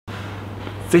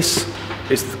This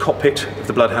is the cockpit of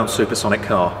the Bloodhound supersonic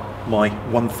car, my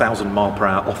 1,000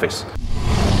 mile/hour office.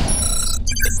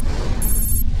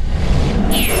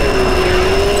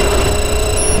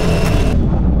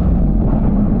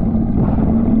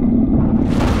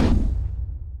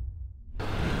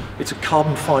 It's a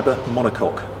carbon fibre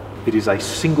monocoque. It is a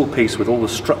single piece with all the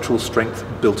structural strength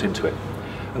built into it.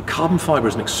 And carbon fibre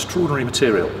is an extraordinary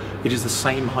material. It is the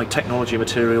same high technology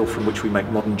material from which we make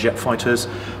modern jet fighters,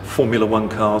 Formula One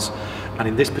cars, and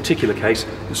in this particular case,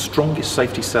 the strongest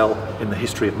safety cell in the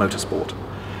history of motorsport.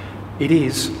 It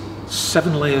is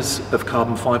 7 layers of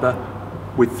carbon fibre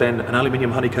with then an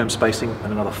aluminium honeycomb spacing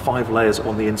and another 5 layers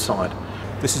on the inside.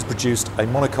 This has produced a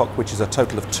monocoque which is a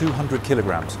total of 200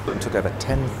 kilograms and took over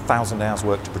 10,000 hours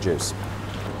work to produce.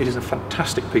 It is a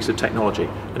fantastic piece of technology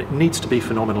and it needs to be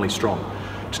phenomenally strong.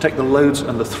 To take the loads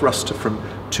and the thrust from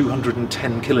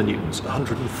 210 kilonewtons,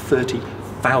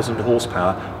 130,000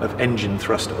 horsepower of engine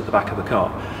thrust at the back of the car,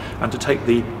 and to take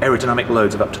the aerodynamic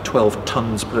loads of up to 12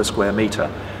 tons per square metre,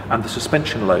 and the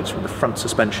suspension loads from the front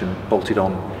suspension bolted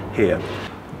on here.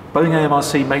 Boeing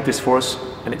AMRC made this for us,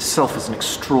 and itself is an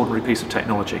extraordinary piece of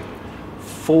technology.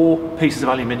 4 pieces of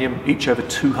aluminium, each over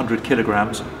 200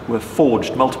 kilograms, were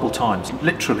forged multiple times,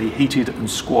 literally heated and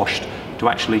squashed to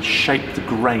actually shape the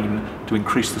grain to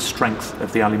increase the strength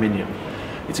of the aluminium.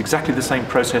 It's exactly the same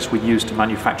process we used to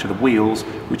manufacture the wheels,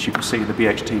 which you can see in the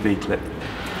BHTV clip.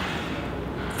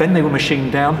 Then they were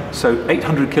machined down, so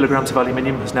 800 kilograms of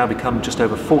aluminium has now become just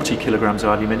over 40 kilograms of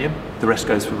aluminium. The rest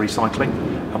goes for recycling,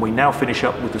 and we now finish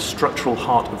up with the structural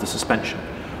heart of the suspension.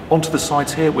 Onto the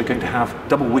sides here, we're going to have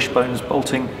double wishbones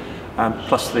bolting,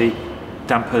 plus the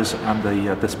dampers and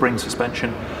the spring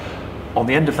suspension. On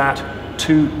the end of that,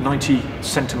 2 90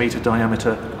 centimetre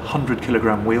diameter, 100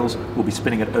 kilogram wheels will be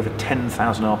spinning at over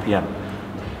 10,000 RPM.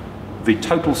 The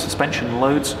total suspension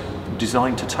loads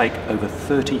designed to take over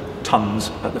 30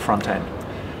 tons at the front end.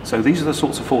 So these are the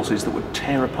sorts of forces that would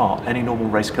tear apart any normal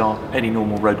race car, any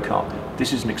normal road car.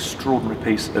 This is an extraordinary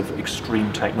piece of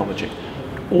extreme technology.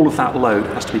 All of that load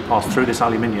has to be passed through this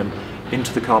aluminium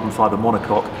into the carbon fibre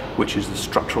monocoque, which is the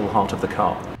structural heart of the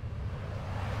car.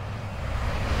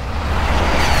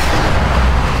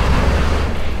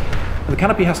 The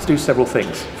canopy has to do several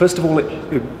things. First of all,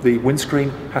 the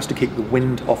windscreen has to keep the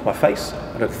wind off my face.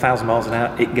 At 1,000 miles an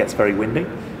hour, it gets very windy.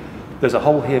 There's a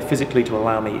hole here physically to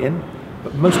allow me in,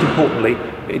 but most importantly,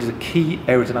 it is a key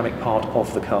aerodynamic part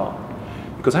of the car.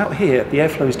 Because out here, the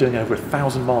airflow is doing over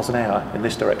 1,000 miles an hour in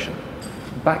this direction.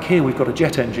 Back here, we've got a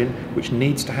jet engine which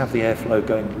needs to have the airflow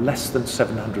going less than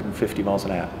 750 miles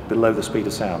an hour, below the speed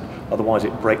of sound. Otherwise,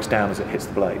 it breaks down as it hits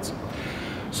the blades.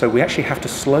 So we actually have to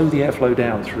slow the airflow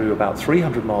down through about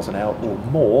 300 miles an hour or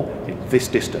more in this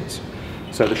distance.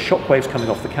 So the shock waves coming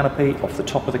off the canopy, off the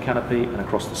top of the canopy and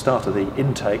across the start of the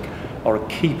intake are a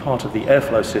key part of the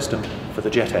airflow system for the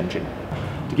jet engine.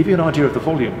 To give you an idea of the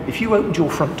volume, if you opened your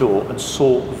front door and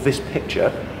saw this picture,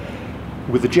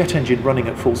 with the jet engine running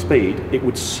at full speed, it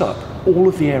would suck all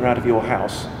of the air out of your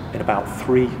house in about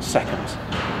 3 seconds.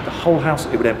 The whole house,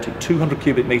 it would empty. 200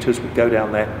 cubic meters would go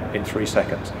down there in 3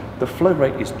 seconds. The flow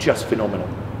rate is just phenomenal.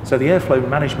 So the airflow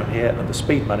management here and the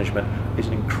speed management is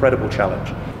an incredible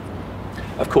challenge.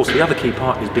 Of course, the other key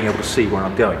part is being able to see where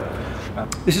I'm going.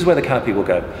 This is where the canopy will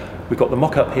go. We've got the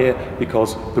mock-up here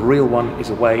because the real one is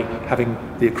away, having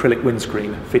the acrylic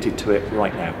windscreen fitted to it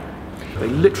right now. They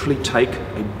literally take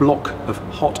a block of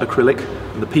hot acrylic,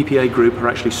 and the PPA group are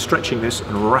actually stretching this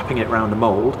and wrapping it around a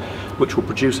mould, which will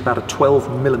produce about a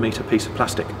 12mm piece of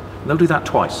plastic. And they'll do that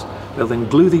twice. They'll then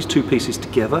glue these 2 pieces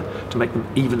together to make them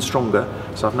even stronger.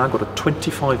 So I've now got a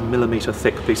 25mm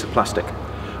thick piece of plastic.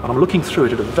 And I'm looking through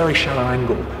it at a very shallow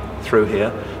angle through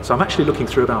here. So I'm actually looking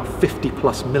through about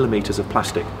 50+ millimeters of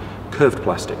plastic, curved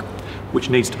plastic, which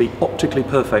needs to be optically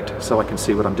perfect so I can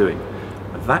see what I'm doing.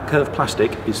 That curved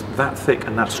plastic is that thick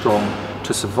and that strong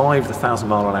to survive the 1,000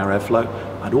 mile/hour airflow,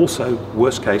 and also,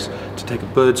 worst case, to take a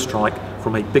bird strike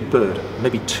from a big bird,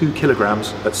 maybe 2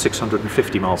 kilograms at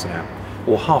 650 miles an hour,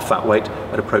 or half that weight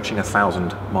at approaching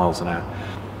 1,000 miles an hour.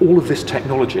 All of this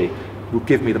technology will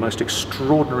give me the most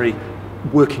extraordinary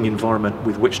working environment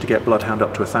with which to get Bloodhound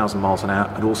up to 1,000 miles an hour,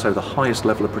 and also the highest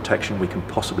level of protection we can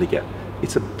possibly get.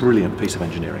 It's a brilliant piece of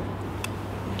engineering.